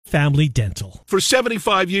Family Dental. For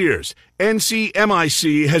 75 years,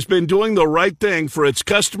 NCMIC has been doing the right thing for its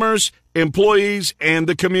customers, employees, and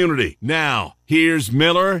the community. Now, here's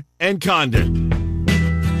Miller and Condon.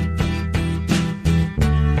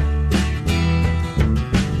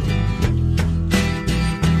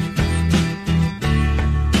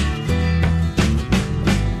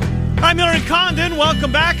 I'm Miller and Condon.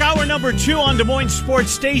 Welcome back. Hour number 2 on Des Moines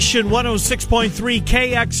Sports Station 106.3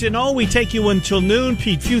 KXNO. We take you until noon.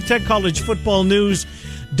 Pete Futek,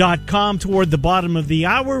 collegefootballnews.com. Toward the bottom of the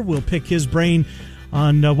hour, we'll pick his brain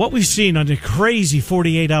on what we've seen on a crazy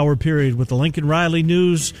 48-hour period with the Lincoln Riley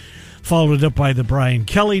news, followed up by the Brian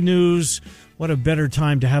Kelly news. What a better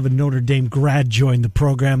time to have a Notre Dame grad join the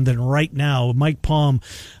program than right now. Mike Palm,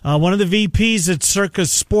 one of the VPs at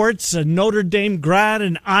Circus Sports, a Notre Dame grad,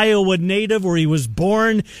 an Iowa native where he was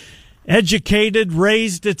born, educated,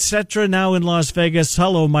 raised, etc., now in Las Vegas.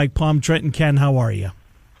 Hello, Mike Palm. Trent and Ken, how are you?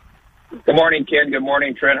 Good morning, Ken. Good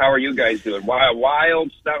morning, Trent. How are you guys doing?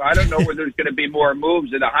 Wild stuff. I don't know whether there's going to be more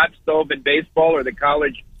moves in the hot stove in baseball or the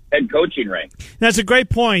college head coaching rank. That's a great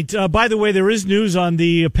point. By the way, there is news on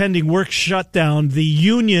the pending work shutdown. The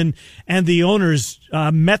union and the owners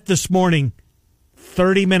met this morning.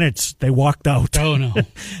 30 minutes. They walked out. Oh, no.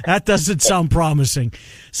 That doesn't sound promising.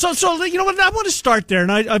 So you know what? I want to start there,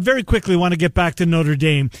 and I very quickly want to get back to Notre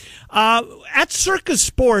Dame. At Circus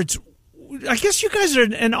Sports, I guess you guys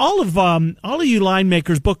are, and all of you line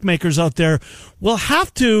makers, bookmakers out there will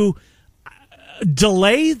have to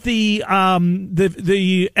delay the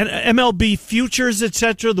MLB futures,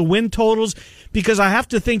 etc., the win totals, because I have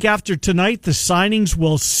to think after tonight the signings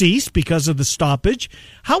will cease because of the stoppage.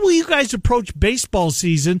 How will you guys approach baseball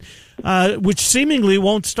season, which seemingly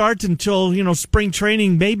won't start until spring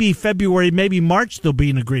training, maybe February, maybe March? There'll be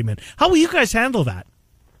an agreement. How will you guys handle that?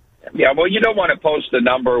 Yeah, well, you don't want to post a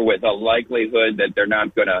number with a likelihood that they're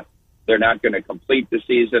not going to complete the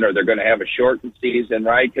season or they're going to have a shortened season,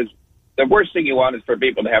 right? Because the worst thing you want is for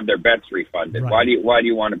people to have their bets refunded. Right. Why do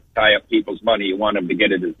you want to tie up people's money? You want them to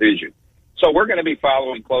get a decision. So we're going to be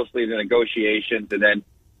following closely the negotiations and then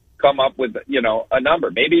come up with a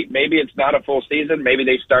number. Maybe it's not a full season. Maybe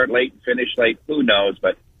they start late and finish late. Who knows?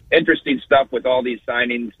 But interesting stuff with all these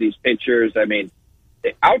signings, these pitchers. I mean,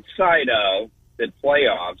 outside of the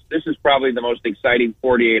playoffs, this is probably the most exciting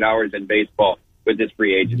 48 hours in baseball with this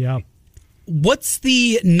free agency. Yeah. What's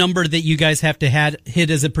the number that you guys have to hit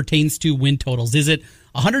as it pertains to win totals? Is it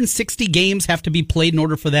 160 games have to be played in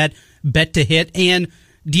order for that bet to hit? And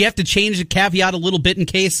do you have to change the caveat a little bit in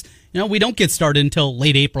case we don't get started until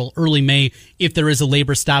late April, early May if there is a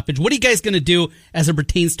labor stoppage? What are you guys going to do as it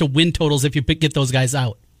pertains to win totals if you get those guys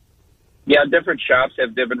out? Yeah, different shops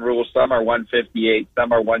have different rules. Some are 158,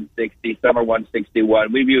 some are 160, some are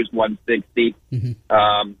 161. We've used 160.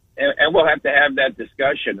 Mm-hmm. And we'll have to have that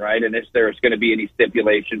discussion, right? And if there's going to be any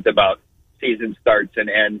stipulations about season starts and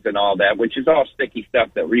ends and all that, which is all sticky stuff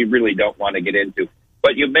that we really don't want to get into.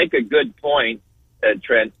 But you make a good point,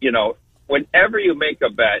 Trent. Whenever you make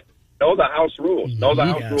a bet, know the house rules. Know the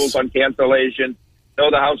house rules on cancellation.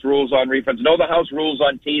 Know the house rules on refunds. Know the house rules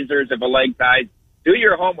on teasers if a leg ties. Do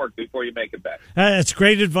your homework before you make a bet. That's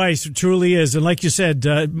great advice. It truly is. And like you said,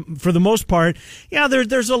 for the most part,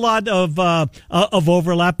 there's a lot of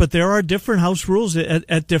overlap, but there are different house rules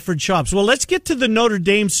at different shops. Well, let's get to the Notre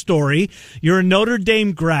Dame story. You're a Notre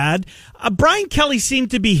Dame grad. Brian Kelly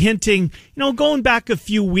seemed to be hinting, going back a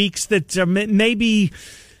few weeks that maybe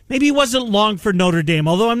it wasn't long for Notre Dame,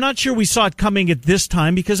 although I'm not sure we saw it coming at this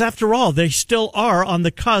time because, after all, they still are on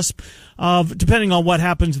the cusp of, depending on what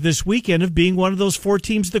happens this weekend, of being one of those 4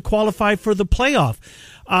 teams that qualify for the playoff.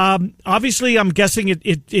 Obviously, I'm guessing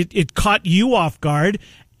it caught you off guard.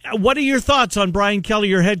 What are your thoughts on Brian Kelly,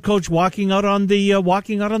 your head coach, walking out on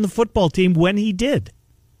the football team when he did?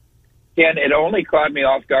 Ken, it only caught me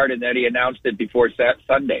off guard in that he announced it before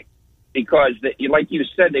Sunday because, like you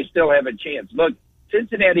said, they still have a chance. Look,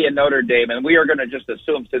 Cincinnati and Notre Dame, and we are going to just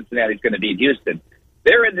assume Cincinnati's going to beat Houston.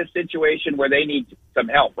 They're in this situation where they need some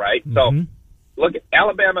help, right? Mm-hmm. So, look at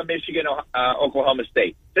Alabama, Michigan, Oklahoma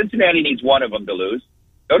State. Cincinnati needs one of them to lose.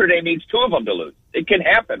 Notre Dame needs 2 of them to lose. It can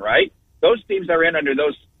happen, right? Those teams are in under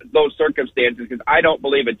those circumstances because I don't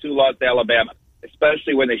believe a 2-loss to Alabama,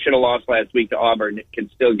 especially when they should have lost last week to Auburn, can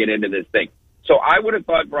still get into this thing. So I would have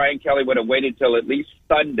thought Brian Kelly would have waited till at least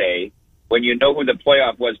Sunday when you know who the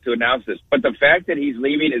playoff was to announce this. But the fact that he's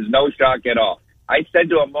leaving is no shock at all. I said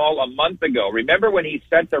to him all a month ago, remember when he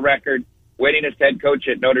set the record winning as head coach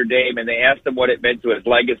at Notre Dame, and they asked him what it meant to his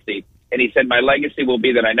legacy, and he said, my legacy will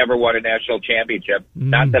be that I never won a national championship,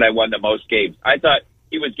 not that I won the most games. I thought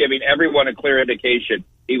he was giving everyone a clear indication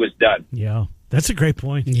he was done. Yeah. That's a great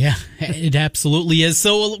point. Yeah, it absolutely is.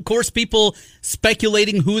 So, of course, people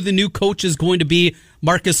speculating who the new coach is going to be.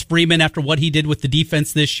 Marcus Freeman, after what he did with the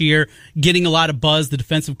defense this year, getting a lot of buzz. The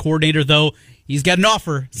defensive coordinator, though, he's got an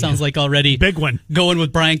offer, sounds like already. Big one. Going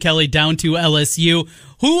with Brian Kelly down to LSU.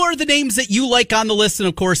 Who are the names that you like on the list? And,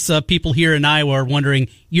 of course, people here in Iowa are wondering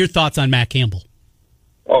your thoughts on Matt Campbell.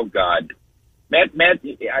 Oh, God. Matt,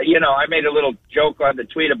 I made a little joke on the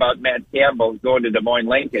tweet about Matt Campbell going to Des Moines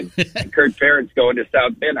Lincoln and Kurt Ferentz going to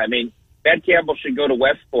South Bend. I mean, Matt Campbell should go to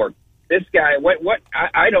West Fork. This guy,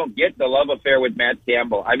 I don't get the love affair with Matt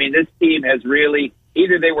Campbell. I mean, this team has really,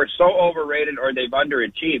 either they were so overrated or they've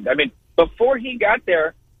underachieved. I mean, before he got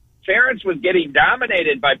there, Ferentz was getting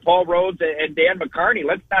dominated by Paul Rhodes and Dan McCarney.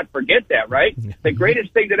 Let's not forget that, right? The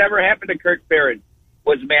greatest thing that ever happened to Kurt Ferentz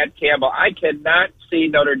was Matt Campbell. I cannot see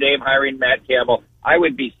Notre Dame hiring Matt Campbell. I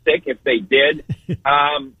would be sick if they did.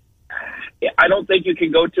 I don't think you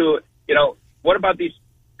can go to, what about these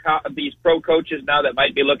pro coaches now that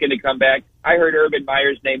might be looking to come back? I heard Urban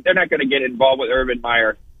Meyer's name. They're not going to get involved with Urban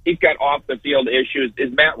Meyer. He's got off the field issues.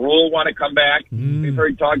 Does Matt Rule want to come back? We've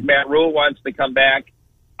heard talk Matt Rule wants to come back.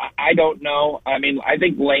 I don't know. I mean, I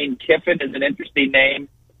think Lane Kiffin is an interesting name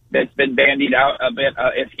that's been bandied out a bit.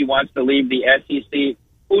 If he wants to leave the SEC,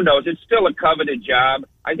 who knows? It's still a coveted job.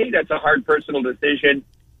 I think that's a hard personal decision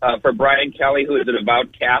for Brian Kelly, who is an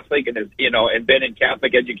devout Catholic and has, and been in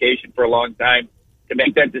Catholic education for a long time, to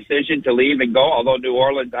make that decision to leave and go. Although New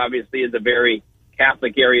Orleans obviously is a very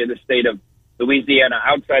Catholic area of the state of Louisiana,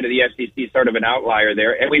 outside of the SEC, sort of an outlier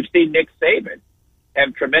there. And we've seen Nick Saban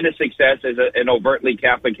have tremendous success as an overtly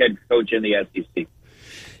Catholic head coach in the SEC.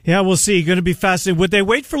 Yeah, we'll see. Going to be fascinating. Would they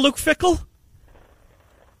wait for Luke Fickell?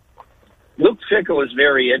 Luke Fickell is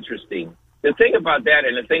very interesting. The thing about that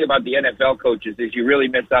and the thing about the NFL coaches is you really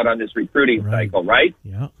miss out on this recruiting cycle, right?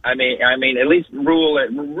 Yeah. I mean, at least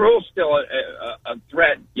Rule's still a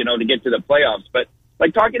threat, to get to the playoffs. But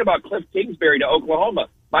like talking about Cliff Kingsbury to Oklahoma,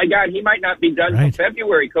 my God, he might not be done until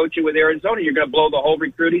February coaching with Arizona. You're going to blow the whole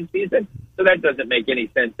recruiting season? So that doesn't make any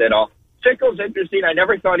sense at all. Fickell's interesting. I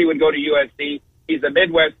never thought he would go to USC. He's a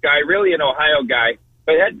Midwest guy, really an Ohio guy.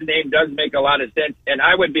 But that name does make a lot of sense, and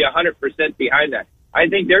I would be 100% behind that. I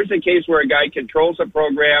think there's a case where a guy controls a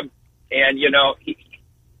program, and,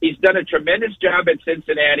 he's done a tremendous job at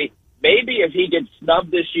Cincinnati. Maybe if he gets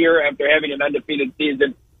snubbed this year after having an undefeated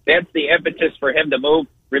season, that's the impetus for him to move.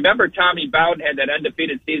 Remember, Tommy Bowden had that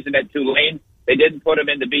undefeated season at Tulane. They didn't put him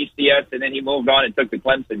into BCS, and then he moved on and took the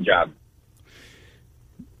Clemson job.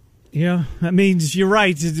 Yeah, that means you're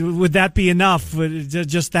right. Would that be enough?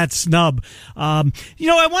 Just that snub. I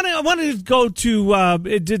want to go to a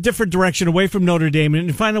different direction, away from Notre Dame,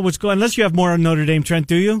 and find out what's going on. Unless you have more on Notre Dame, Trent,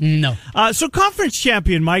 do you? No. So conference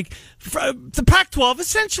champion, Mike. The Pac-12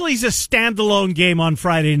 essentially is a standalone game on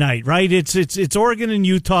Friday night, right? It's Oregon and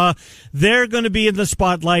Utah. They're going to be in the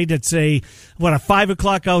spotlight. It's a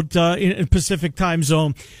 5:00 out in Pacific time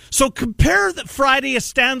zone. So compare the Friday, a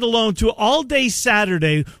standalone, to all day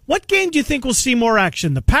Saturday. What game do you think will see more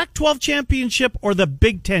action? The Pac-12 championship or the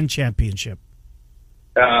Big Ten championship?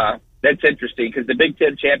 That's interesting because the Big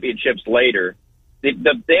Ten championship's later.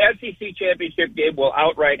 The SEC championship game will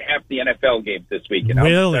outright half the NFL games this weekend.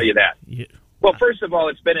 Really? I'll tell you that. Yeah. Well, first of all,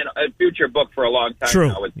 it's been a future book for a long time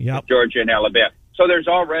now with Georgia and Alabama. So there's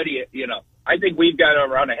already, I think we've got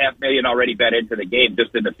around 500,000 already bet into the game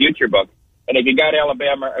just in the future book. And if you got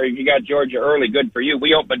Alabama or you got Georgia early, good for you.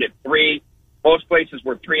 We opened at 3. Most places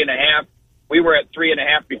were 3.5. We were at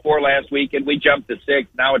 3.5 before last week, and we jumped to 6.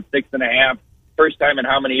 Now it's 6.5. First time in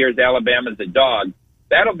how many years Alabama's a dog.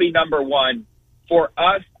 That'll be number one. For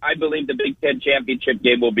us, I believe the Big Ten championship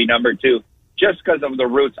game will be number 2, just because of the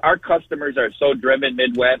roots. Our customers are so driven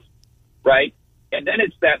Midwest, right? And then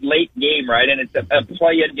it's that late game, right? And it's a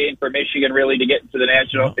play-in game for Michigan, really, to get into the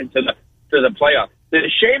to the playoff.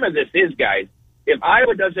 The shame of this is, guys, if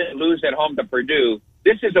Iowa doesn't lose at home to Purdue,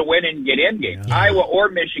 this is a win-and-get-in game. Yeah. Iowa or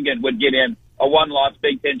Michigan would get in a one-loss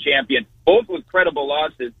Big Ten champion, both with credible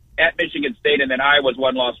losses at Michigan State, and then Iowa's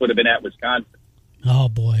one loss would have been at Wisconsin. Oh,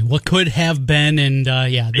 boy, what could have been. And,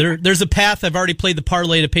 there's a path. I've already played the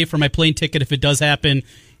parlay to pay for my plane ticket if it does happen.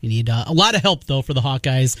 You need a lot of help, though, for the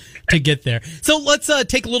Hawkeyes to get there. So let's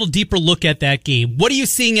take a little deeper look at that game. What are you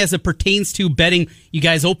seeing as it pertains to betting? You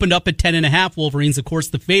guys opened up at 10.5. Wolverines, of course,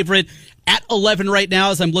 the favorite. At 11 right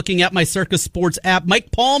now as I'm looking at my Circus Sports app.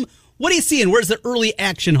 Mike Palm, what are you seeing? Where's the early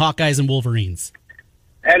action, Hawkeyes and Wolverines?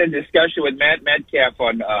 I had a discussion with Matt Metcalf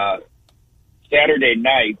on Saturday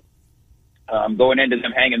night. Going into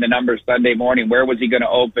them hanging the numbers Sunday morning, where was he going to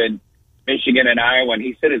open Michigan and Iowa? And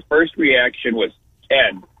he said his first reaction was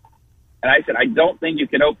 10. And I said, I don't think you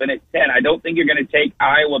can open at 10. I don't think you're going to take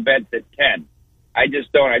Iowa bets at 10. I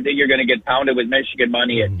just don't. I think you're going to get pounded with Michigan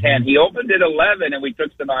money at 10. He opened at 11, and we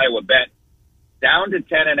took some Iowa bet down to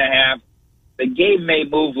 10.5. The game may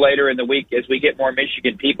move later in the week as we get more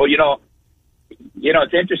Michigan people. You know,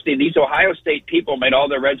 it's interesting. These Ohio State people made all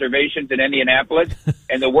their reservations in Indianapolis,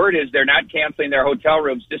 and the word is they're not canceling their hotel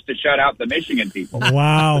rooms just to shut out the Michigan people.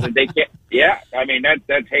 Wow. They can't. Yeah, I mean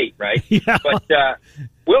that's hate, right? Yeah. But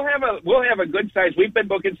we'll have a good size. We've been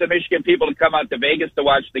booking some Michigan people to come out to Vegas to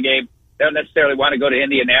watch the game. They don't necessarily want to go to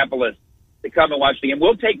Indianapolis to come and watch the game.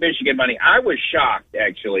 We'll take Michigan money. I was shocked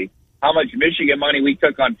actually how much Michigan money we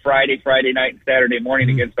took on Friday night, and Saturday morning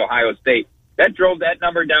against Ohio State. That drove that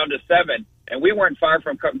number down to 7. And we weren't far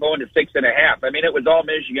from going to 6.5. I mean, it was all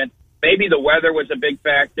Michigan. Maybe the weather was a big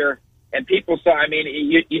factor. And people saw, I mean,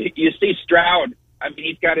 you see Stroud. I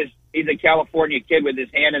mean, he's a California kid with his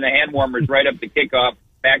hand in the hand warmers right up to kickoff.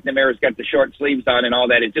 McNamara's got the short sleeves on and all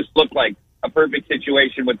that. It just looked like a perfect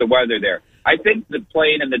situation with the weather there. I think the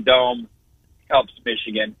playing in the dome helps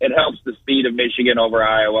Michigan. It helps the speed of Michigan over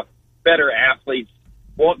Iowa. Better athletes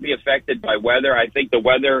won't be affected by weather. I think the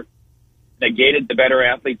weather negated the better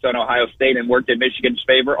athletes on Ohio State and worked in Michigan's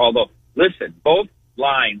favor. Although, listen, both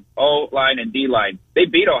lines, O-line and D-line, they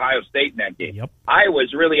beat Ohio State in that game. Yep.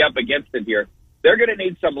 Iowa's really up against it here. They're going to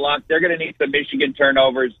need some luck. They're going to need some Michigan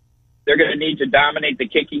turnovers. They're going to need to dominate the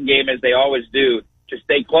kicking game as they always do to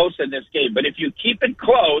stay close in this game. But if you keep it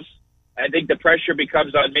close, I think the pressure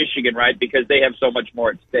becomes on Michigan, right, because they have so much more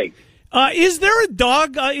at stake. Is there a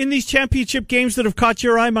dog in these championship games that have caught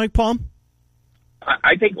your eye, Mike Palm?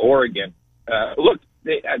 I think Oregon. Look,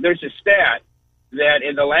 there's a stat that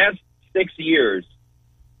in the last 6 years,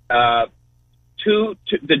 the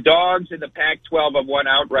dogs in the Pac-12 have won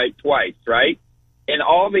outright twice, right? In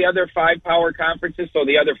all the other 5 power conferences, so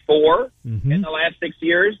the other 4 in the last 6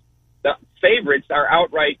 years, the favorites are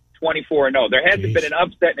outright 24-0. There hasn't been an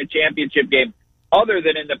upset in a championship game other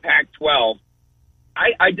than in the Pac-12.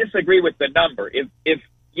 I disagree with the number. If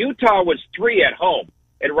Utah was 3 at home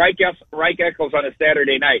and Reich Eccles on a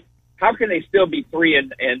Saturday night, how can they still be 3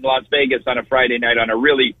 in Las Vegas on a Friday night on a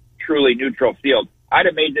really, truly neutral field? I'd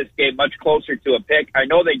have made this game much closer to a pick. I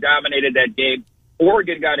know they dominated that game.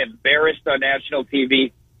 Oregon got embarrassed on national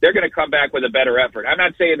TV. They're going to come back with a better effort. I'm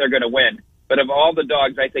not saying they're going to win, but of all the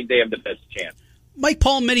dogs, I think they have the best chance. Mike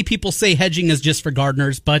Palm, many people say hedging is just for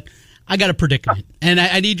gardeners, but I got a predicament, and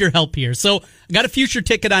I need your help here. So I got a future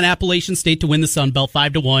ticket on Appalachian State to win the Sun Belt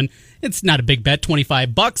 5-1. It's not a big bet,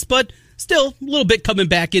 $25, but still a little bit coming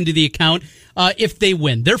back into the account if they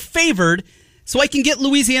win. They're favored, so I can get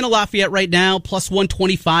Louisiana Lafayette right now, plus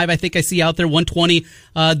 125. I think I see out there 120,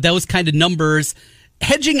 those kind of numbers.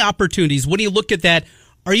 Hedging opportunities, when you look at that,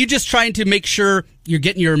 are you just trying to make sure you're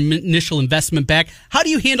getting your initial investment back? How do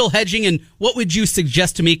you handle hedging, and what would you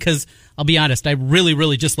suggest to me? Because I'll be honest, I really,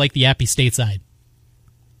 really just like the Appy State side.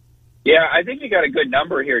 Yeah, I think you got a good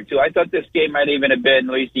number here, too. I thought this game might even have been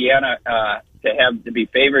Louisiana to be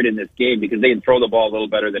favored in this game because they can throw the ball a little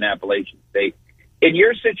better than Appalachian State. In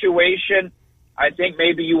your situation, I think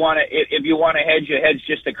maybe you want to, if you want to hedge, you hedge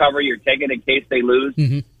just to cover your ticket in case they lose,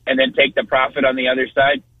 and then take the profit on the other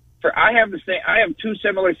side. I have 2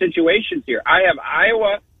 similar situations here. I have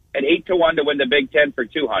Iowa at 8-1 to win the Big Ten for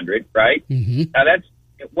 200, right? Now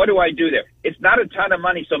what do I do there? It's not a ton of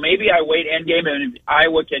money, so maybe I wait end game, and if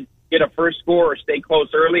Iowa can get a first score or stay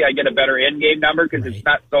close early, I get a better end game number because it's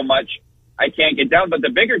not so much I can't get down. But the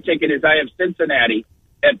bigger ticket is I have Cincinnati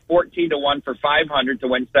at 14-1 for 500 to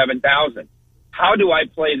win 7,000. How do I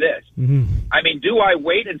play this? I mean, do I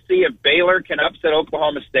wait and see if Baylor can upset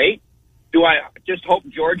Oklahoma State? Do I just hope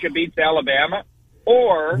Georgia beats Alabama?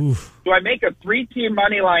 Or do I make a 3-team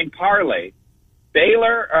money line parlay?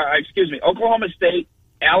 Oklahoma State,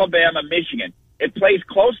 Alabama, Michigan. It plays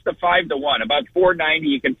close to 5-1, about 490.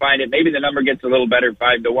 You can find it. Maybe the number gets a little better,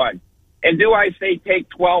 5-1. And do I say take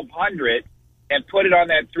 1,200 and put it on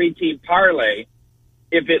that 3-team parlay?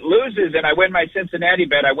 If it loses and I win my Cincinnati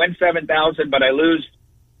bet, I win 7,000, but I lose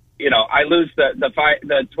the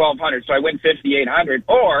 1,200, so I win 5,800.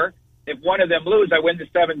 Or if one of them lose, I win the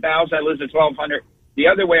 7,000, I lose the 1,200. The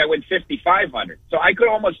other way, I win 5,500. So I could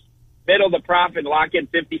almost middle the profit, lock in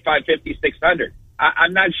 5,500, 5,600.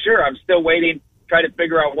 I'm not sure. I'm still waiting, try to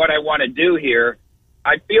figure out what I want to do here.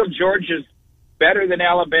 I feel Georgia's better than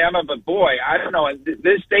Alabama, but boy, I don't know.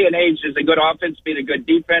 This day and age, does a good offense beat a good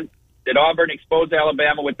defense? Did Auburn expose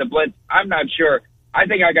Alabama with the blitz? I'm not sure. I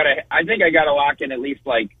think I gotta lock in at least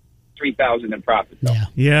like $3,000 in profit. Though.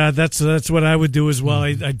 Yeah, that's what I would do as well.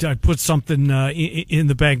 I'd put something in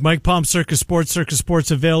the bank. Mike Palm, Circa Sports. Circa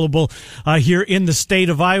Sports available here in the state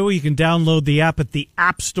of Iowa. You can download the app at the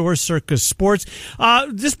App Store, Circa Sports.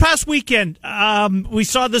 This past weekend, we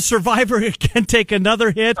saw the Survivor again take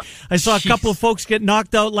another hit. I saw a couple of folks get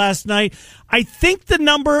knocked out last night. I think the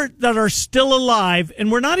number that are still alive,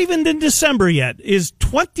 and we're not even in December yet, is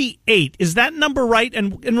 28. Is that number right?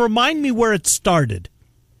 And remind me where it started.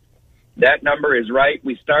 That number is right.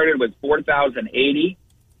 We started with 4,080,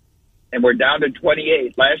 and we're down to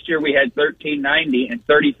 28. Last year we had 1,390, and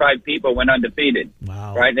 35 people went undefeated.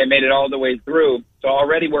 Wow. Right? They made it all the way through. So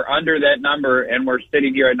already we're under that number, and we're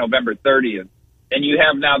sitting here at November 30th. And you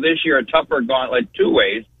have now this year a tougher gauntlet two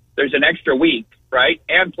ways. There's an extra week, right?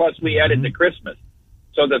 And plus we added to Christmas.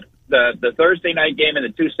 So the Thursday night game and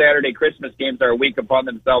the two Saturday Christmas games are a week upon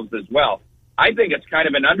themselves as well. I think it's kind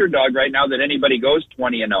of an underdog right now that anybody goes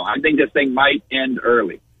 20-0. I think this thing might end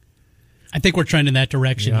early. I think we're trending that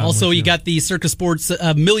direction. Yeah, also, you got the Circa Sports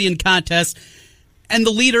Million Contest, and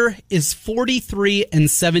the leader is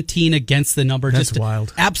 43-17 against the number. That's just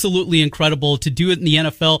wild. Absolutely incredible to do it in the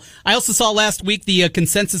NFL. I also saw last week the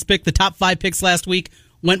consensus pick, the top 5 picks last week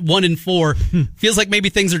went 1-4. Feels like maybe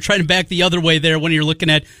things are trying to back the other way there when you're looking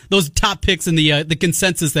at those top picks in the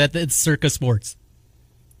consensus at Circa Sports.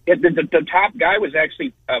 The top guy was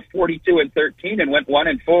actually 42-13 and went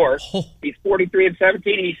 1-4. Oh. He's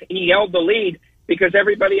 43-17. He held the lead because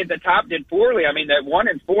everybody at the top did poorly. I mean, that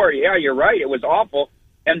 1-4. Yeah, you're right. It was awful.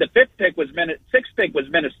 And the sixth pick was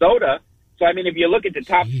Minnesota. So I mean, if you look at the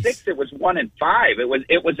top 6, it was 1-5.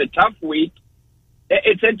 It was a tough week.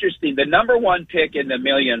 It's interesting. The number one pick in the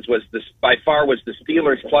millions was by far the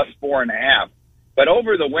Steelers plus 4.5. But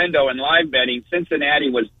over the window in live betting, Cincinnati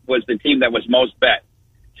was the team that was most bet.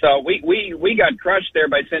 So we got crushed there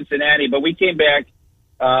by Cincinnati, but we came back.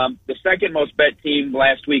 The second most bet team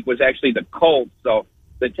last week was actually the Colts. So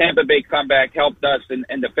the Tampa Bay comeback helped us, and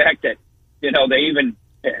the fact that, they even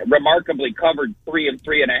remarkably covered 3 and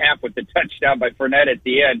 3.5 with the touchdown by Fournette at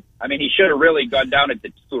the end. I mean, he should have really gone down at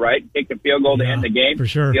the 2, right? Take a field goal to end the game. For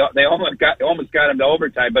sure. They almost got him to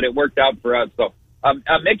overtime, but it worked out for us. So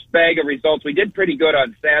a mixed bag of results. We did pretty good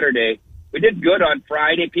on Saturday. We did good on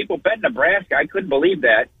Friday. People bet Nebraska. I couldn't believe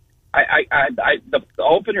that. The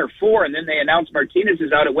opener 4, and then they announced Martinez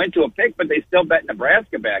is out. It went to a pick, but they still bet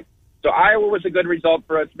Nebraska back. So Iowa was a good result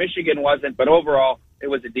for us. Michigan wasn't, but overall, it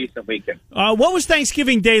was a decent weekend. What was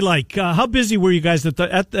Thanksgiving Day like? How busy were you guys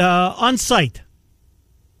on site?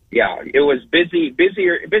 Yeah, it was busy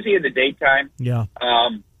in the daytime. Yeah.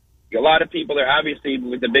 A lot of people there, obviously,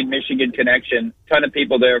 with the big Michigan connection. Ton of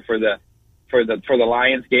people there for the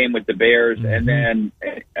Lions game with the Bears, and then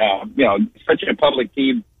such a public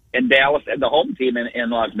team in Dallas and the home team in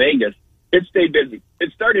Las Vegas. It stayed busy.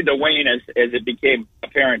 It started to wane as it became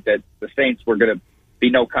apparent that the Saints were going to be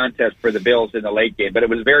no contest for the Bills in the late game. But it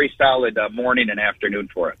was very solid morning and afternoon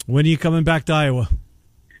for us. When are you coming back to Iowa?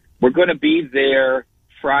 We're going to be there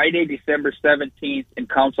Friday, December 17th in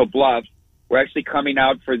Council Bluffs. We're actually coming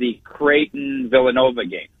out for the Creighton-Villanova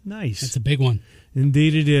game. Nice. That's a big one.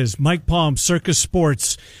 Indeed it is. Mike Palm, Circa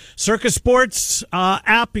Sports. Circa Sports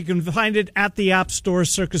app, you can find it at the App Store,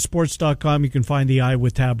 circasports.com. You can find the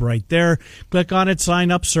Iowa tab right there. Click on it,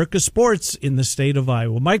 sign up, Circa Sports in the state of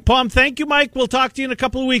Iowa. Mike Palm, thank you, Mike. We'll talk to you in a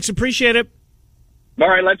couple of weeks. Appreciate it. All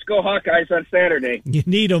right, let's go Hawkeyes on Saturday. You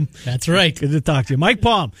need them. That's right. Good to talk to you. Mike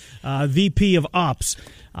Palm, VP of Ops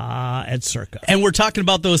at Circa. And we're talking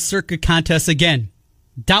about those Circa contests again.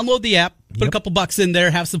 Download the app, put a couple bucks in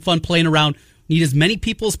there, have some fun playing around. Need as many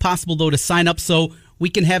people as possible, though, to sign up so we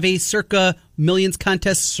can have a Circa Millions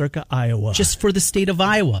contest. Circa Iowa. Just for the state of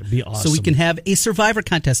Iowa. That'd be awesome. So we can have a Survivor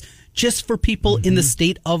contest just for people in the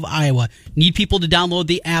state of Iowa. Need people to download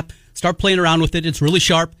the app, start playing around with it. It's really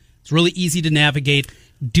sharp. It's really easy to navigate.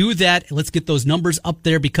 Do that. Let's get those numbers up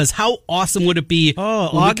there, because how awesome would it be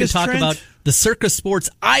when we can talk about the Circa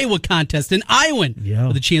Sports Iowa contest, an Iowan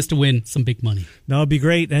with a chance to win some big money. No, it'd be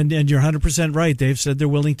great. And you're 100% right. They've said they're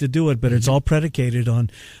willing to do it, but it's all predicated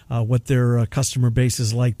on what their customer base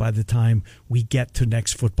is like by the time we get to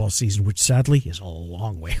next football season, which sadly is a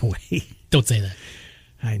long way away. Don't say that.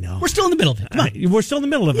 I know. We're still in the middle of it. Come on. We're still in the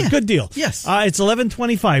middle of it. Good deal. Yes. It's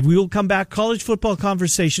 11:25. We will come back. College football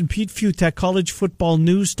conversation. Pete Futek,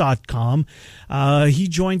 collegefootballnews.com. He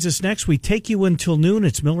joins us next. We take you until noon.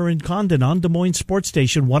 It's Miller and Condon on Des Moines Sports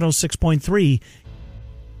Station 106.3.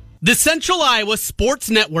 The Central Iowa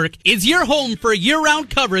Sports Network is your home for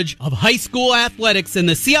year-round coverage of high school athletics in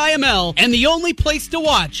the CIML and the only place to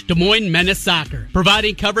watch Des Moines Menace Soccer.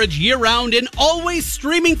 Providing coverage year-round and always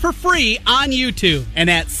streaming for free on YouTube and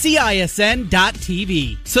at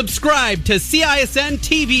CISN.TV. Subscribe to CISN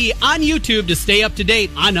TV on YouTube to stay up to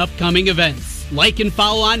date on upcoming events. Like and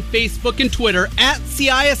follow on Facebook and Twitter at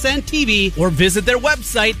CISN TV or visit their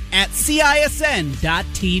website at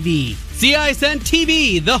CISN.TV. CISN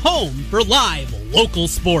TV, the home for live local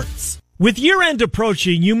sports. With year-end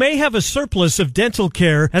approaching, you may have a surplus of dental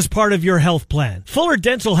care as part of your health plan. Fuller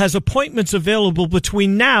Dental has appointments available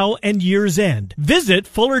between now and year's end. Visit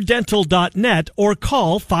fullerdental.net or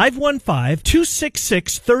call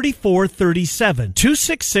 515-266-3437.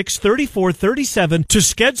 266-3437 to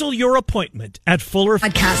schedule your appointment at Fuller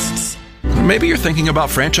Podcasts. Maybe you're thinking about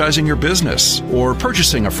franchising your business or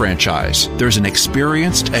purchasing a franchise. There's an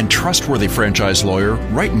experienced and trustworthy franchise lawyer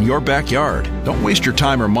right in your backyard. Don't waste your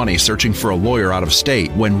time or money searching for a lawyer out of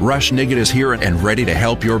state when Rush Niggett is here and ready to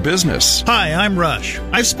help your business. Hi, I'm Rush.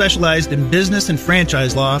 I've specialized in business and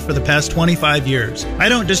franchise law for the past 25 years. I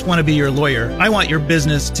don't just want to be your lawyer. I want your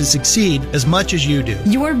business to succeed as much as you do.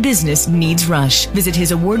 Your business needs Rush. Visit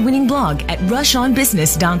his award-winning blog at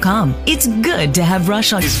rushonbusiness.com. It's good to have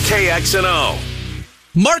Rush on. Is KXNO.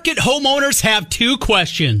 Market homeowners have two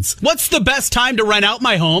questions. What's the best time to rent out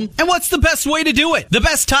my home? And what's the best way to do it? The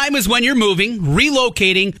best time is when you're moving,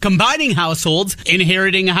 relocating, combining households,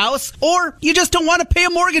 inheriting a house, or you just don't want to pay a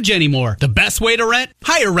mortgage anymore. The best way to rent?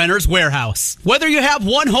 Hire Renters Warehouse. Whether you have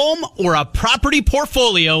one home or a property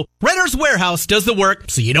portfolio, Renters Warehouse does the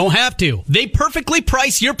work so you don't have to. They perfectly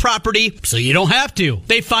price your property so you don't have to.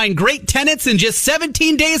 They find great tenants in just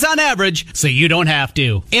 17 days on average so you don't have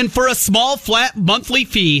to. And for a small flat monthly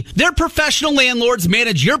fee, their professional landlords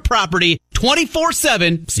manage your property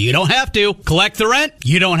 24/7 so you don't have to. Collect the rent?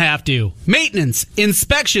 You don't have to. Maintenance,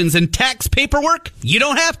 inspections, and tax paperwork? You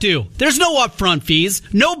don't have to. There's no upfront fees,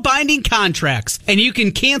 no binding contracts, and you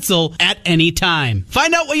can cancel at any time.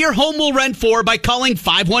 Find out what your home will rent for by calling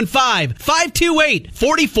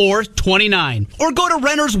 515-528-4429 or go to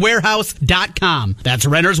renterswarehouse.com. That's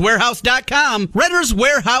renterswarehouse.com. Renters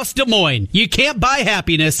Warehouse Des Moines. You can't buy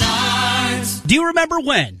happiness. Do you remember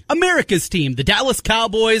when America's team, the Dallas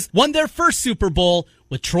Cowboys, won their first Super Bowl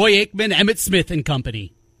with Troy Aikman, Emmitt Smith, and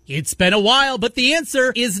company? It's been a while, but the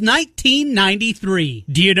answer is 1993.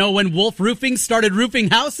 Do you know when Wolf Roofing started roofing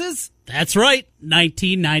houses? That's right,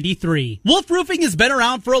 1993. Wolf Roofing has been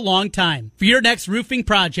around for a long time. For your next roofing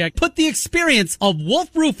project, put the experience of Wolf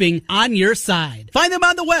Roofing on your side. Find them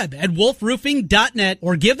on the web at wolfroofing.net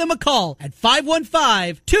or give them a call at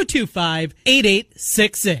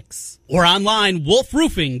 515-225-8866 or online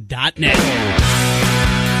wolfroofing.net.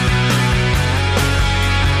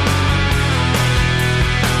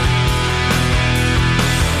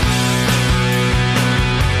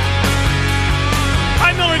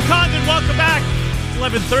 Welcome back.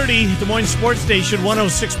 11:30, Des Moines Sports Station,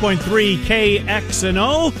 106.3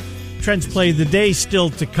 KXNO. Trends play of the day still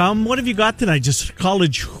to come. What have you got tonight? Just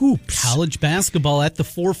college hoops. College basketball at the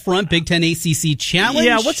forefront. Big Ten ACC Challenge.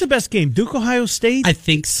 Yeah, what's the best game? Duke, Ohio State? I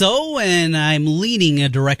think so, and I'm leaning a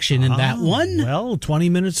direction in that one. Well, 20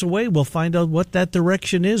 minutes away, we'll find out what that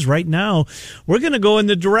direction is. Right now, we're going to go in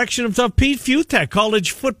the direction of Pete Fiutak,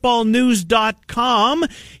 collegefootballnews.com.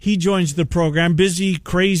 He joins the program. Busy,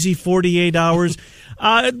 crazy 48 hours.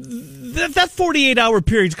 That 48-hour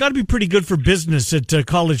period's got to be pretty good for business at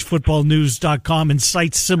collegefootballnews.com and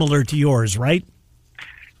sites similar to yours, right?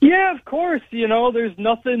 Yeah, of course. You know, there's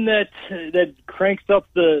nothing that cranks up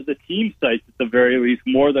the team sites at the very least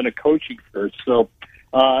more than a coaching search. So,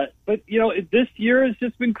 but you know, this year has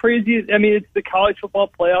just been crazy. I mean, it's the college football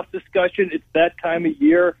playoff discussion. It's that time of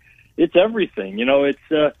year. It's everything. You know, it's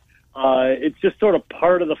just sort of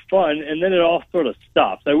part of the fun, and then it all sort of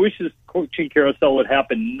stops. I wish this coaching carousel would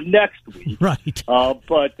happen next week. Right.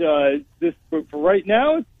 But this for right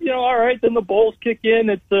now, it's, you know, all right. Then the bowls kick in.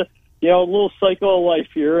 It's a little cycle of life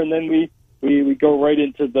here, and then we go right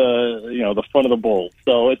into the fun of the bowls.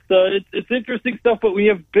 So it's interesting stuff. But we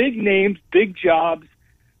have big names, big jobs,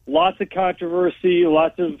 lots of controversy,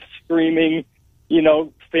 lots of screaming. You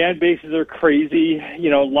know, fan bases are crazy. You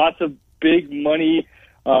know, lots of big money.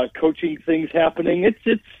 Coaching things happening. It's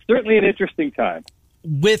certainly an interesting time.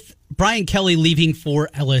 With Brian Kelly leaving for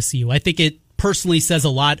LSU, I think it personally says a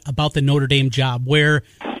lot about the Notre Dame job, where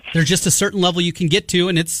there's just a certain level you can get to,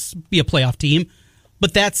 and it's be a playoff team,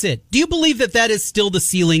 but that's it. Do you believe that is still the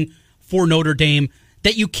ceiling for Notre Dame,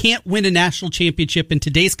 that you can't win a national championship in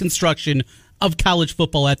today's construction of college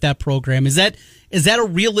football at that program? Is that a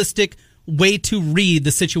realistic way to read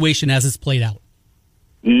the situation as it's played out?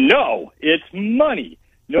 No, it's money.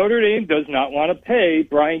 Notre Dame does not want to pay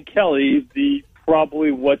Brian Kelly the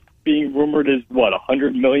probably what's being rumored is,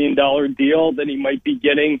 $100 million deal that he might be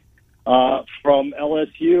getting from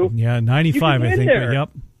LSU. Yeah, 95, I think. Yep.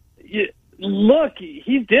 Look,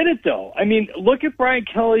 he did it, though. I mean, look at Brian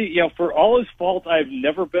Kelly. For all his faults, I've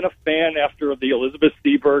never been a fan after the Elizabeth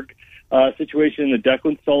Seaberg situation, the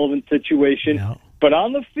Declan Sullivan situation. No. But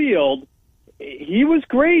on the field, he was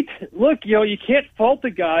great. Look, you can't fault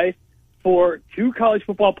the guy for 2 college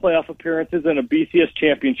football playoff appearances and a BCS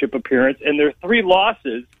championship appearance, and their 3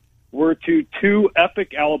 losses were to 2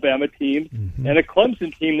 epic Alabama teams and a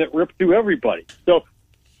Clemson team that ripped through everybody. So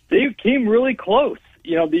they came really close.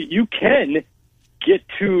 You can get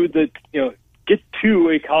to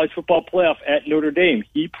a college football playoff at Notre Dame.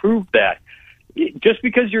 He proved that. Just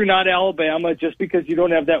because you're not Alabama, just because you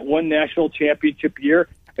don't have that one national championship year,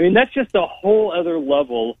 I mean, that's just a whole other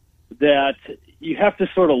level that you have to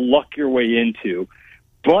sort of luck your way into.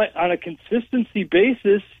 But on a consistency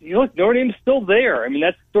basis, Notre Dame's still there. I mean,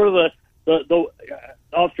 that's sort of the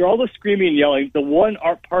after all the screaming and yelling, the one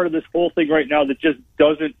part of this whole thing right now that just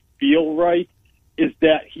doesn't feel right is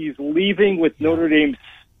that he's leaving with Notre Dame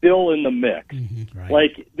still in the mix. Right.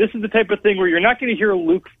 Like, this is the type of thing where you're not going to hear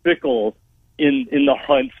Luke Fickell in the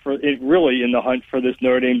hunt for this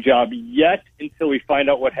Notre Dame job yet until we find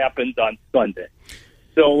out what happens on Sunday.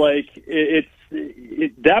 So,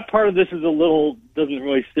 that part of this is doesn't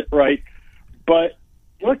really sit right. But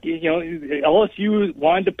look, LSU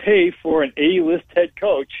wanted to pay for an A-list head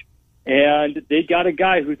coach, and they got a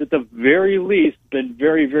guy who's at the very least been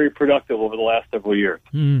very, very productive over the last several years.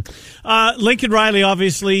 Lincoln Riley,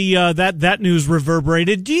 obviously, that news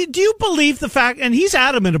reverberated. Do you believe the fact, and he's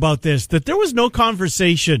adamant about this, that there was no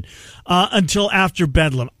conversation until after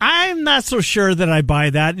Bedlam? I'm not so sure that I buy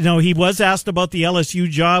that. He was asked about the LSU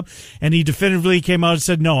job, and he definitively came out and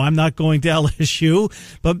said, no, I'm not going to LSU.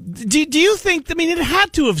 But do you think, it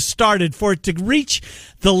had to have started for it to reach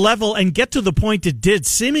the level and get to the point it did,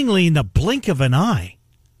 seemingly in the blink of an eye?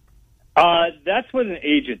 That's what an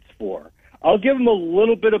agent's for. I'll give him a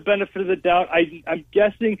little bit of benefit of the doubt. I'm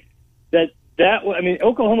guessing that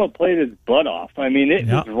Oklahoma played his butt off. It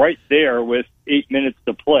was right there with 8 minutes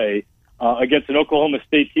to play against an Oklahoma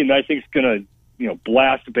State team that I think is going to,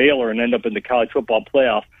 blast Baylor and end up in the college football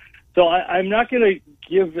playoff. So I'm not going to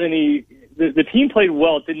give any. The team played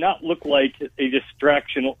well. It did not look like a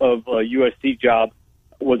distraction of a USC job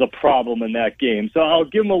was a problem in that game. So I'll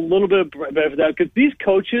give them a little bit of benefit of that because these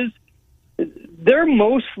coaches, they're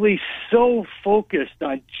mostly so focused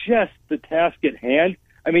on just the task at hand.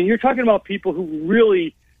 You're talking about people who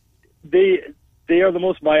really, they are the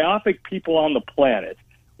most myopic people on the planet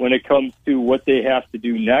when it comes to what they have to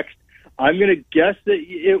do next. I'm going to guess that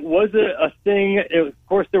it was a thing. Of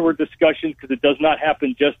course, there were discussions because it does not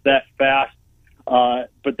happen just that fast.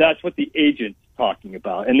 But that's what the agent's talking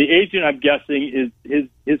about. And the agent, I'm guessing, is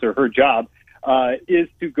his or her job is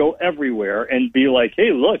to go everywhere and be like,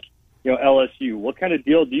 hey, look, LSU, what kind of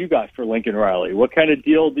deal do you got for Lincoln Riley? What kind of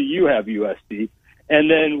deal do you have, USC? And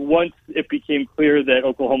then once it became clear that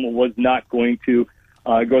Oklahoma was not going to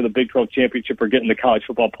go to the Big 12 championship or get in the college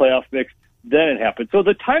football playoff mix, then it happened. So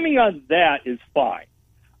the timing on that is fine.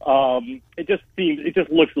 It just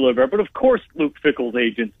looks a little bit, but of course Luke Fickell's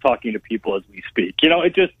agent's talking to people as we speak.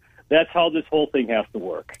 That's how this whole thing has to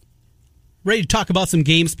work. Ready to talk about some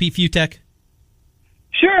games, P. Futek?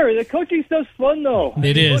 Sure, the coaching stuff's fun though.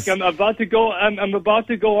 It is. Look, I'm about to go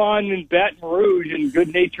on in Baton Rouge and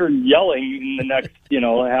good-natured yelling in the next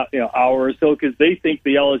hour or so because they think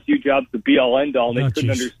the LSU job's the be-all end-all, and they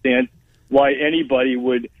couldn't understand why anybody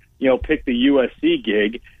would pick the USC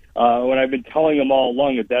gig when I've been telling them all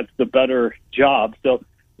along that that's the better job. So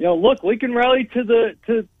look, Lincoln Riley to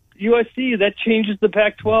USC, that changes the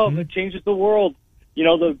Pac-12. It changes the world.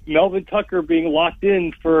 The Melvin Tucker being locked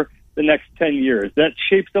in for the next 10 years. That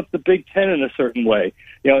shapes up the Big Ten in a certain way.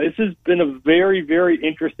 This has been a very, very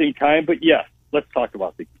interesting time. But, yes, let's talk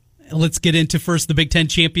about the game. Let's get into first the Big Ten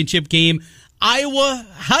championship game. Iowa,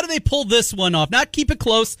 how do they pull this one off? Not keep it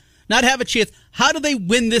close, not have a chance. How do they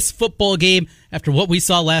win this football game after what we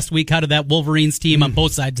saw last week? How did that Wolverines team on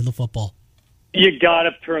both sides of the football? You got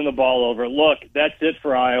to turn the ball over. Look, that's it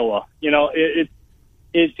for Iowa.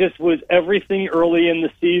 It just was everything early in the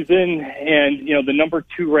season, and the number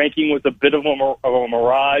 2 ranking was a bit of a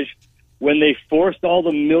mirage. When they forced all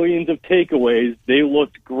the millions of takeaways, they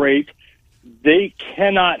looked great. They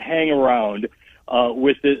cannot hang around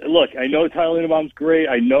with it. Look, I know Tyler Linderbaum's great.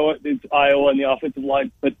 I know it's Iowa and the offensive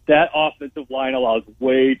line, but that offensive line allows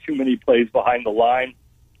way too many plays behind the line.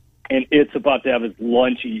 and it's about to have its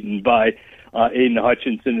lunch eaten by Aiden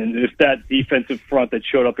Hutchinson. And if that defensive front that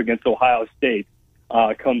showed up against Ohio State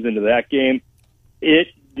comes into that game, it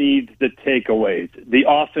needs the takeaways. The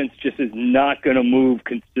offense just is not going to move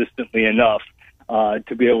consistently enough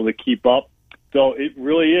to be able to keep up. So it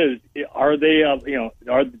really is. Are they?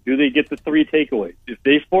 Do they get the 3 takeaways? If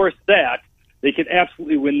they force that, they can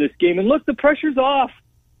absolutely win this game. And look, the pressure's off.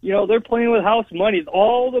 They're playing with house money.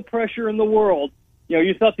 All the pressure in the world.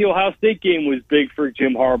 You thought the Ohio State game was big for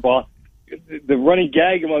Jim Harbaugh. The running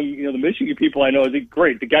gag among the Michigan people I know is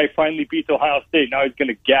great. The guy finally beats Ohio State. Now he's going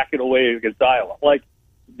to gack it away against Iowa.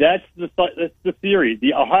 That's the theory.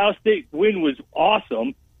 The Ohio State win was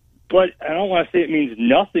awesome, but I don't want to say it means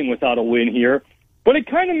nothing without a win here. But it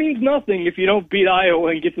kind of means nothing if you don't beat Iowa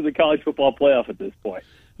and get to the college football playoff at this point.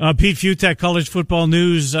 Pete Fiutak,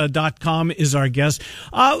 collegefootballnews.com is our guest.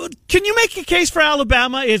 Can you make a case for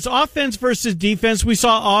Alabama? It's offense versus defense. We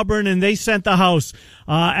saw Auburn, and they sent the house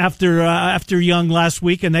after Young last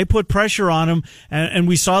week, and they put pressure on him, and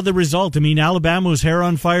we saw the result. I mean, Alabama was hair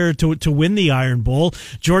on fire to win the Iron Bowl.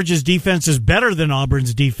 Georgia's defense is better than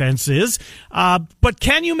Auburn's defense is. But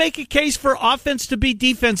can you make a case for offense to beat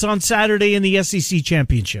defense on Saturday in the SEC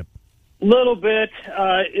Championship? Little bit.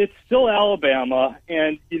 It's still Alabama,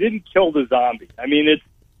 and you didn't kill the zombie. I mean,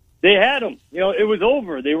 they had them. It was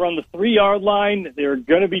over. They were on the 3-yard line. They were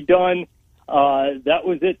going to be done. That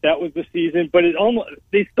was it. That was the season. But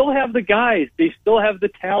they still have the guys. They still have the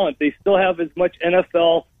talent. They still have as much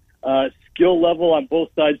NFL skill level on both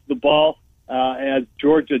sides of the ball as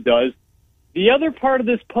Georgia does. The other part of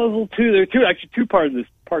this puzzle, too, there are two parts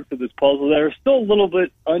of this puzzle that are still a little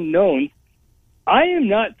bit unknown. I am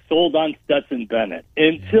not sold on Stetson Bennett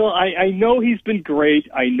until I know he's been great.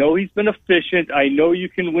 I know he's been efficient. I know you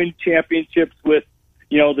can win championships with,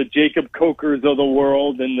 the Jacob Cokers of the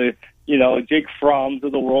world and the, Jake Fromms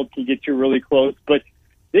of the world can get you really close. But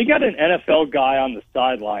they got an NFL guy on the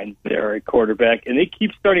sideline there at quarterback, and they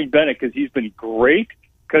keep starting Bennett because he's been great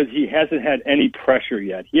because he hasn't had any pressure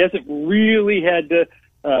yet. He hasn't really had to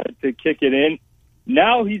kick it in.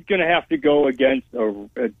 Now he's going to have to go against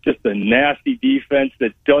just a nasty defense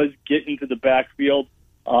that does get into the backfield.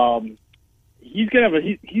 He's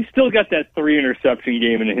still got that 3 interception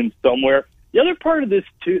game in him somewhere. The other part of this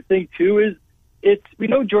thing too is we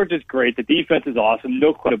know Georgia's great. The defense is awesome,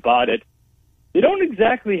 no question about it. They don't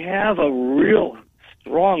exactly have a real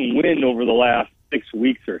strong win over the last 6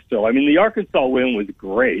 weeks or so. I mean, the Arkansas win was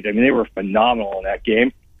great. I mean, they were phenomenal in that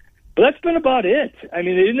game. But that's been about it. I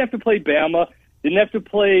mean, they didn't have to play Bama. Didn't have to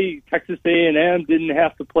play Texas A&M, didn't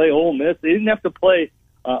have to play Ole Miss. They didn't have to play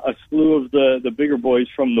a slew of the bigger boys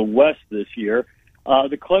from the West this year.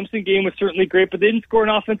 The Clemson game was certainly great, but they didn't score an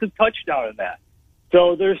offensive touchdown in that.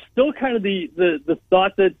 So there's still kind of the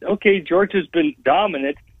thought that, okay, Georgia's been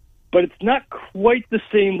dominant, but it's not quite the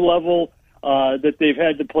same level that they've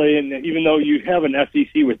had to play in, even though you have an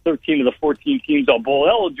SEC with 13 of the 14 teams all bowl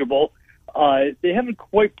eligible. They haven't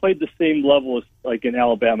quite played the same level as like in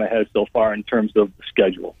Alabama has so far in terms of the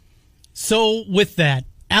schedule. So with that,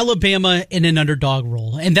 Alabama in an underdog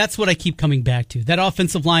role, and that's what I keep coming back to. That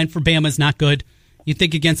offensive line for Bama is not good. You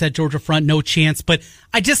think against that Georgia front, no chance. But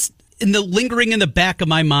lingering in the back of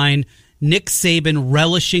my mind, Nick Saban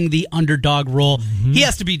relishing the underdog role. Mm-hmm. He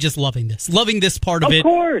has to be just loving this part of it. Of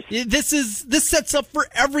course. This sets up for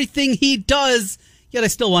everything he does, yet I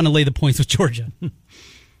still want to lay the points with Georgia.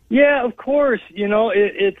 Yeah, of course.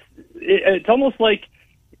 It's almost like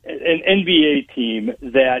an NBA team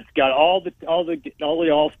that's got all the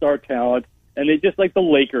all-star talent, and they just like the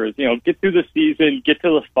Lakers. Get through the season, get to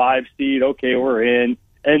the 5 seed. Okay, we're in,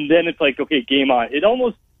 and then it's like, okay, game on. You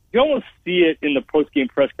almost see it in the post-game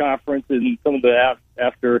press conference and some of the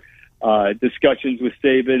after discussions with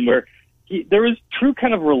Saban, where there was true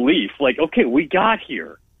kind of relief. Like, okay, we got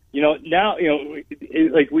here. Now,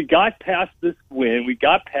 like we got past this win, we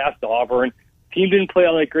got past Auburn. Team didn't play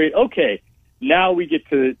all that great. Okay, now we get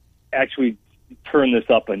to actually turn this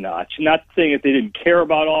up a notch. Not saying that they didn't care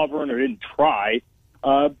about Auburn or didn't try,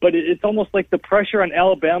 but it's almost like the pressure on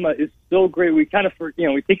Alabama is so great. We kind of,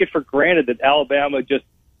 we take it for granted that Alabama just,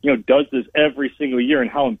 does this every single year,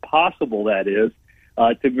 and how impossible that is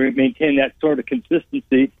to maintain that sort of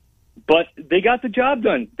consistency. But they got the job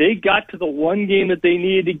done. They got to the one game that they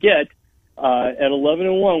needed to get at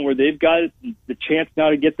 11-1, where they've got the chance now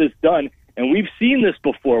to get this done. And we've seen this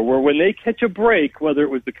before, where when they catch a break, whether it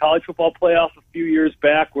was the college football playoff a few years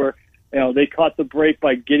back, where they caught the break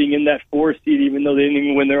by getting in that 4 seed, even though they didn't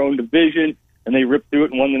even win their own division, and they ripped through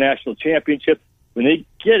it and won the national championship. When they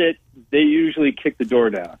get it, they usually kick the door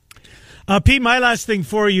down. Pete, my last thing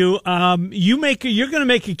for you. You're going to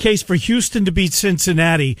make a case for Houston to beat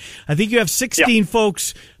Cincinnati. I think you have 16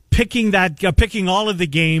 folks picking all of the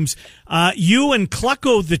games. You and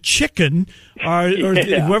Clucko the chicken,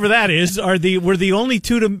 whoever that is, were the only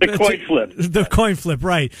two to the coin flip. The coin flip,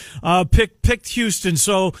 right? Picked Houston.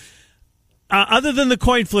 So, other than the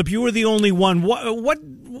coin flip, you were the only one.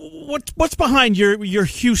 What's behind your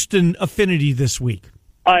Houston affinity this week?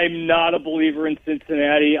 I'm not a believer in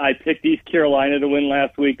Cincinnati. I picked East Carolina to win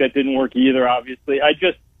last week. That didn't work either, obviously.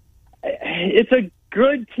 It's a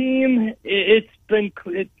good team.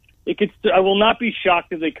 I will not be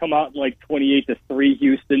shocked if they come out in like 28-3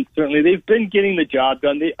 Houston. Certainly, they've been getting the job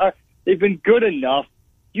done. They've been good enough.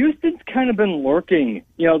 Houston's kind of been lurking.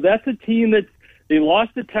 That's a team they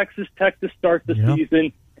lost to Texas Tech to start the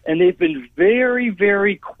season, and they've been very,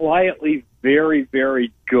 very quietly very,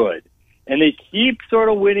 very good. And they keep sort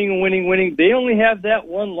of winning. They only have that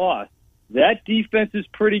one loss. That defense is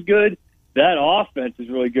pretty good. That offense is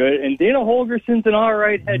really good. And Dana Holgerson's an all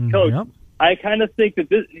right head coach. Yep. I kind of think that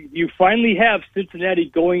you finally have Cincinnati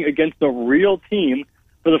going against a real team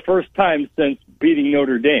for the first time since beating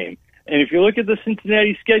Notre Dame. And if you look at the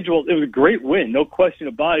Cincinnati schedule, it was a great win, no question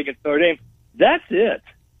about it, against Notre Dame. That's it.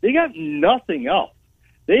 They got nothing else.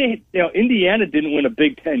 Indiana didn't win a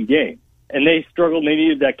Big Ten game, and they struggled. And they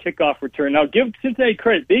needed that kickoff return. Now, give Cincinnati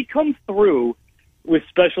credit; they come through with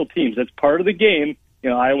special teams. That's part of the game.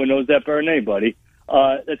 Iowa knows that better than anybody.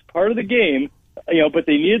 That's part of the game. But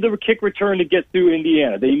they needed the kick return to get through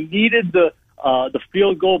Indiana. They needed the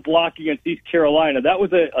field goal block against East Carolina. That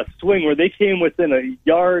was a swing where they came within a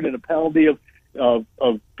yard and a penalty of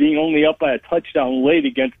being only up by a touchdown late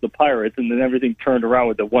against the Pirates, and then everything turned around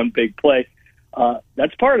with the one big play.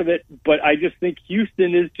 That's part of it, but I just think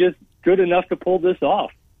Houston is just good enough to pull this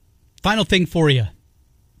off. Final thing for you.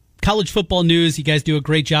 College football news, you guys do a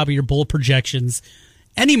great job of your bowl projections.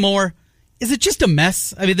 Anymore, is it just a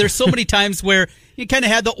mess? I mean, there's so many times where you kind of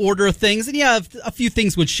had the order of things, and a few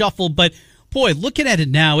things would shuffle, but boy, looking at it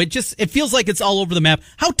now, it feels like it's all over the map.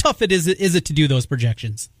 How tough is it to do those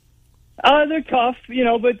projections? They're tough,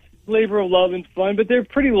 but labor of love and fun, but they're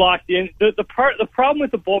pretty locked in. The problem with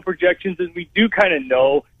the bowl projections is we do kind of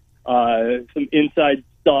know some inside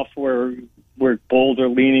stuff where bowls are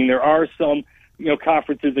leaning. There are some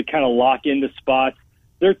conferences that kind of lock into spots.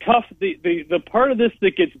 They're tough. The part of this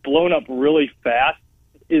that gets blown up really fast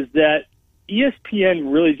is that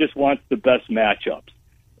ESPN really just wants the best matchups.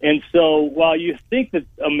 And so while you think that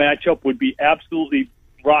a matchup would be absolutely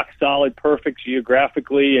rock solid, perfect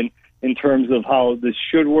geographically and in terms of how this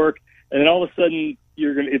should work, and then all of a sudden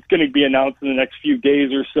it's going to be announced in the next few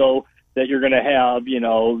days or so that you're going to have,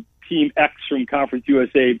 Team X from Conference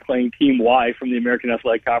USA playing Team Y from the American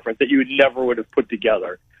Athletic Conference that you never would have put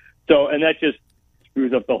together. So, and that just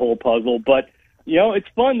screws up the whole puzzle. But, it's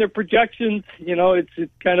fun. Their projections,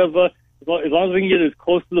 it's kind of as long as we can get as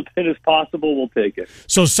close to the pin as possible, we'll take it.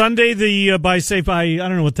 So Sunday, by I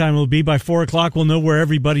don't know what time it'll be, by 4:00, we'll know where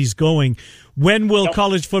everybody's going. When will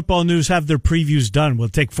College Football News have their previews done? Will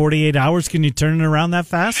it take 48 hours? Can you turn it around that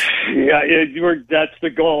fast? Yeah, that's the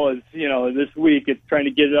goal. Is this week it's trying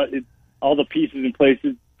to get all the pieces in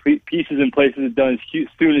places done as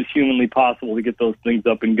soon as humanly possible to get those things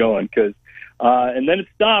up and going. And then it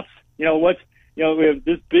stops. We have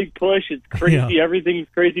this big push. It's crazy. Yeah. Everything's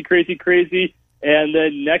crazy. And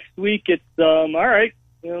then next week it's all right.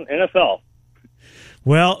 NFL.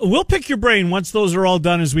 Well, we'll pick your brain once those are all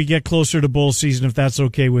done as we get closer to bowl season, if that's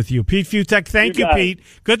okay with you. Pete Fiutak, thank you, Pete.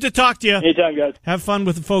 Good to talk to you. Anytime, guys. Have fun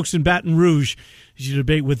with the folks in Baton Rouge as you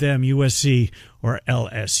debate with them, USC or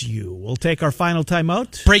LSU. We'll take our final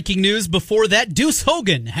timeout. Breaking news before that, Deuce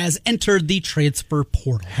Hogan has entered the transfer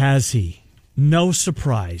portal. Has he? No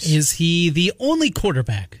surprise. Is he the only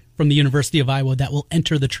quarterback from the University of Iowa that will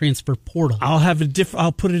enter the transfer portal?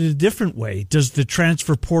 I'll put it a different way. Does the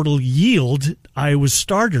transfer portal yield Iowa's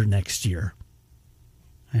starter next year?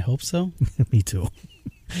 I hope so. Me too.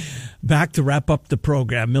 Back to wrap up the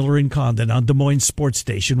program. Miller and Condon on Des Moines Sports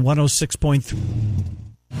Station 106.3.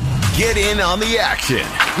 Get in on the action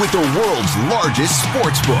with the world's largest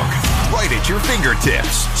sports book right at your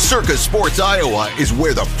fingertips. Circa Sports Iowa is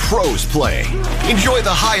where the pros play. Enjoy the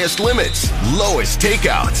highest limits, lowest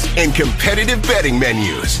takeouts, and competitive betting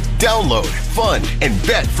menus. Download, fund, and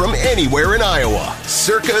bet from anywhere in Iowa.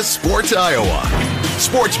 Circa Sports Iowa.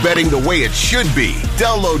 Sports betting the way it should be.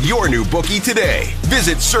 Download your new bookie today.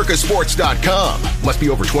 Visit circasports.com. Must be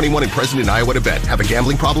over 21 and present in Iowa to bet. Have a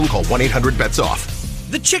gambling problem? Call 1-800-BETS-OFF.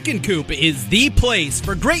 The Chicken Coop is the place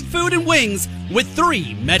for great food and wings with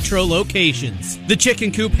 3 metro locations. The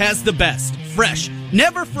Chicken Coop has the best, fresh,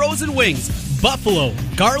 never frozen wings, buffalo,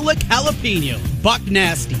 garlic jalapeno, buck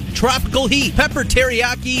nasty, tropical heat, pepper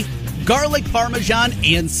teriyaki, garlic parmesan,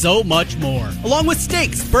 and so much more. Along with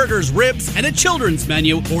steaks, burgers, ribs, and a children's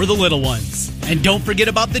menu for the little ones. And don't forget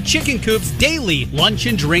about the Chicken Coop's daily lunch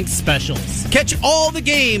and drink specials. Catch all the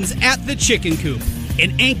games at the Chicken Coop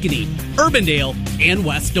in Ankeny, Urbandale, and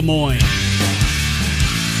West Des Moines.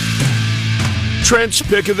 Trent's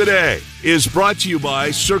Pick of the Day is brought to you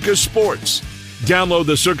by Circus Sports. Download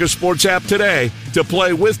the Circus Sports app today to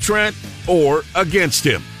play with Trent or against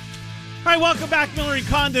him. All right, welcome back, Miller and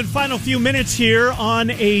Condon. Final few minutes here on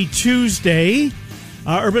a Tuesday.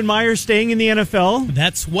 Urban Meyer staying in the NFL.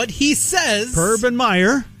 That's what he says. Per Urban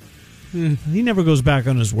Meyer. He never goes back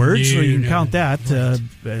on his word, so you can count that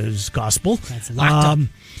as gospel. That's locked up.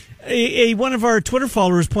 One of our Twitter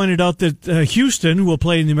followers pointed out that Houston, who will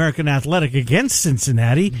play in the American Athletic against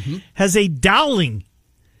Cincinnati, has a Dowling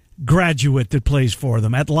graduate that plays for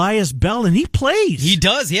them, Elias Bell, and he plays. He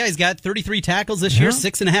does, yeah. He's got 33 tackles this year,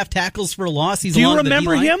 6.5 tackles for a loss. He's do you along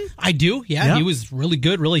remember the D-line. him? I do, yeah. He was really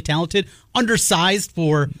good, really talented, undersized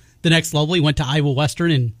for the next level. He went to Iowa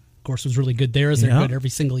Western and, of course, was really good there, as they're good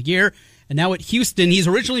every single year. And now at Houston, he's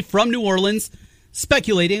originally from New Orleans.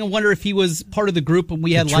 Speculating, I wonder if he was part of the group.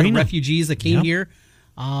 We had a lot of refugees that came here.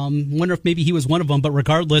 Wonder if maybe he was one of them. But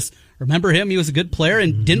regardless, remember him. He was a good player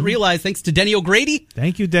and didn't realize, thanks to Denny O'Grady.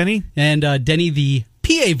 Thank you, Denny. And Denny, the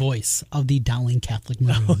PA voice of the Dowling Catholic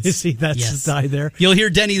Maroons. Oh, you see, that's the tie there. You'll hear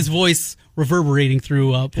Denny's voice reverberating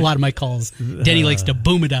through a lot of my calls. Denny likes to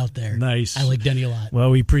boom it out there. Nice. I like Denny a lot. Well,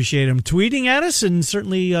 we appreciate him tweeting at us and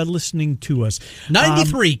certainly listening to us.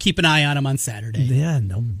 93, keep an eye on him on Saturday. Yeah,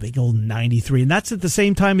 no, big old 93. And that's at the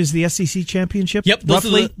same time as the SEC Championship? Yep, those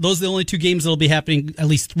are the only two games that will be happening, at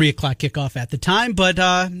least 3 o'clock kickoff at the time. But,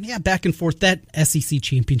 back and forth. That SEC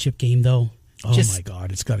Championship game, though. Oh, my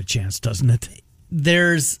God, it's got a chance, doesn't it?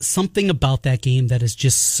 There's something about that game that is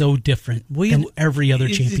just so different than every other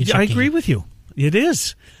championship I game. agree with you. It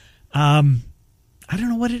is. I don't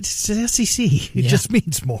know what it's the SEC. It just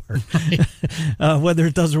means more, whether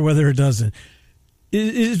it does or whether it doesn't.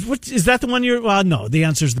 Is that the one you're? Well, no. The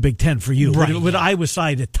answer is the Big Ten for you. Right. With Iowa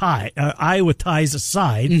ties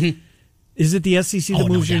aside, is it the SEC that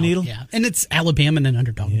moves your needle? Yeah, and it's Alabama and an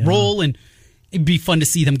underdog role, and it'd be fun to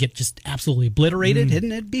see them get just absolutely obliterated,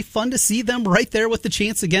 and it'd be fun to see them right there with the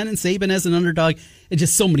chance again, and Saban as an underdog. It's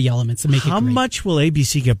just so many elements to make it great. How much will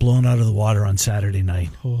ABC get blown out of the water on Saturday night?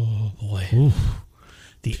 Oh, boy. Ooh.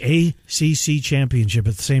 The ACC Championship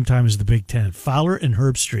at the same time as the Big Ten. Fowler and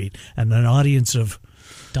Herb Street, and an audience of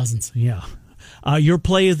dozens. Yeah. Your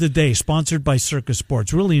play of the day, sponsored by Circus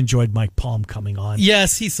Sports. Really enjoyed Mike Palm coming on.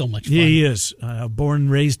 Yes, he's so much fun. Yeah, he is. Born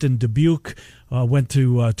and raised in Dubuque. Went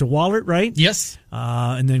to Wahlert, right? Yes.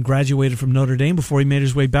 And then graduated from Notre Dame before he made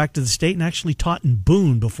his way back to the state, and actually taught in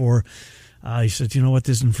Boone before he said, you know what,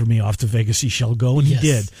 this isn't for me. Off to Vegas he shall go, and he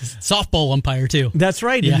did. Softball umpire, too. That's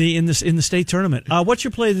right, in the state tournament. What's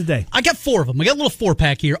your play of the day? I got 4 of them. I got a little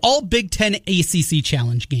 4-pack here, all Big Ten ACC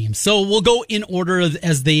Challenge games. So we'll go in order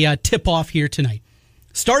as they tip off here tonight.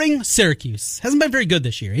 Starting Syracuse. Hasn't been very good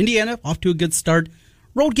this year. Indiana, off to a good start.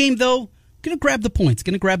 Road game, though, going to grab the points.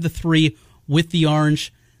 Going to grab the 3 with the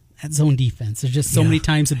Orange. That zone defense. There's just so many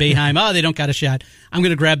times at Boeheim, they don't got a shot. I'm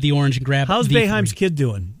going to grab the Orange and grab How's the Boeheim's 3. kid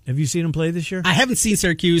doing? Have you seen him play this year? I haven't seen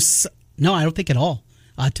Syracuse. No, I don't think at all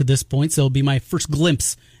to this point. So it'll be my first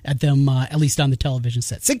glimpse at them, at least on the television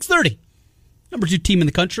set. 6:30. Number 2 team in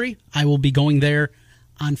the country. I will be going there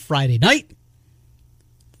on Friday night.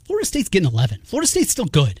 Florida State's getting 11. Florida State's still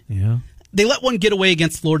good. Yeah. They let one get away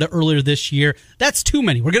against Florida earlier this year. That's too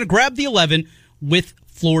many. We're going to grab the 11 with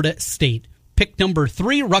Florida State. Pick number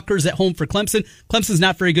 3, Rutgers at home for Clemson. Clemson's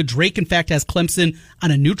not very good. Drake, in fact, has Clemson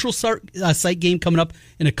on a neutral site game coming up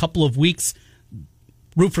in a couple of weeks.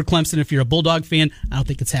 Root for Clemson if you're a Bulldog fan. I don't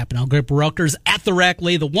think it's happening. I'll grab Rutgers at the rack,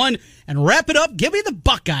 lay the 1, and wrap it up. Give me the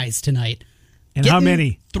Buckeyes tonight. And how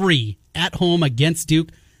many? 3 at home against Duke.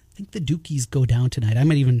 I think the Dukies go down tonight. I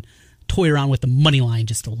might even toy around with the money line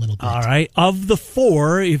just a little bit. All right. Of the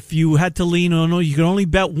 4, if you had to lean on, you can only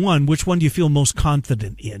bet 1. Which one do you feel most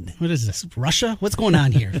confident in? What is this? Russia? What's going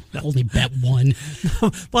on here? Only bet 1.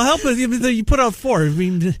 Well, help us. You put out 4. I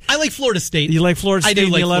mean, I like Florida State. You like Florida State? I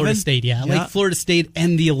do like 11? Florida State. Yeah, I like Florida State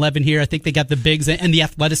and the 11 here. I think they got the bigs and the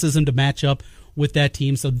athleticism to match up with that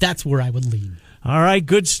team. So that's where I would lean. All right,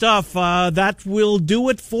 good stuff. That will do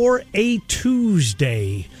it for a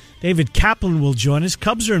Tuesday. David Kaplan will join us.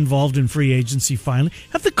 Cubs are involved in free agency finally.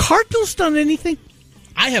 Have the Cardinals done anything?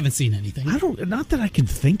 I haven't seen anything. Not that I can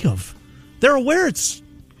think of. They're aware it's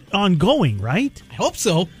ongoing, right? I hope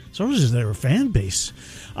so. So is their fan base.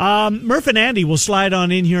 Murph and Andy will slide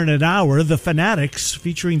on in here in an hour. The Fanatics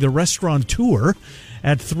featuring the Restaurateur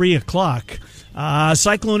at 3 o'clock.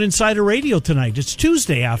 Cyclone Insider Radio tonight. It's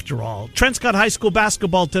Tuesday after all. Trent Scott High School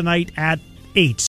basketball tonight at 8.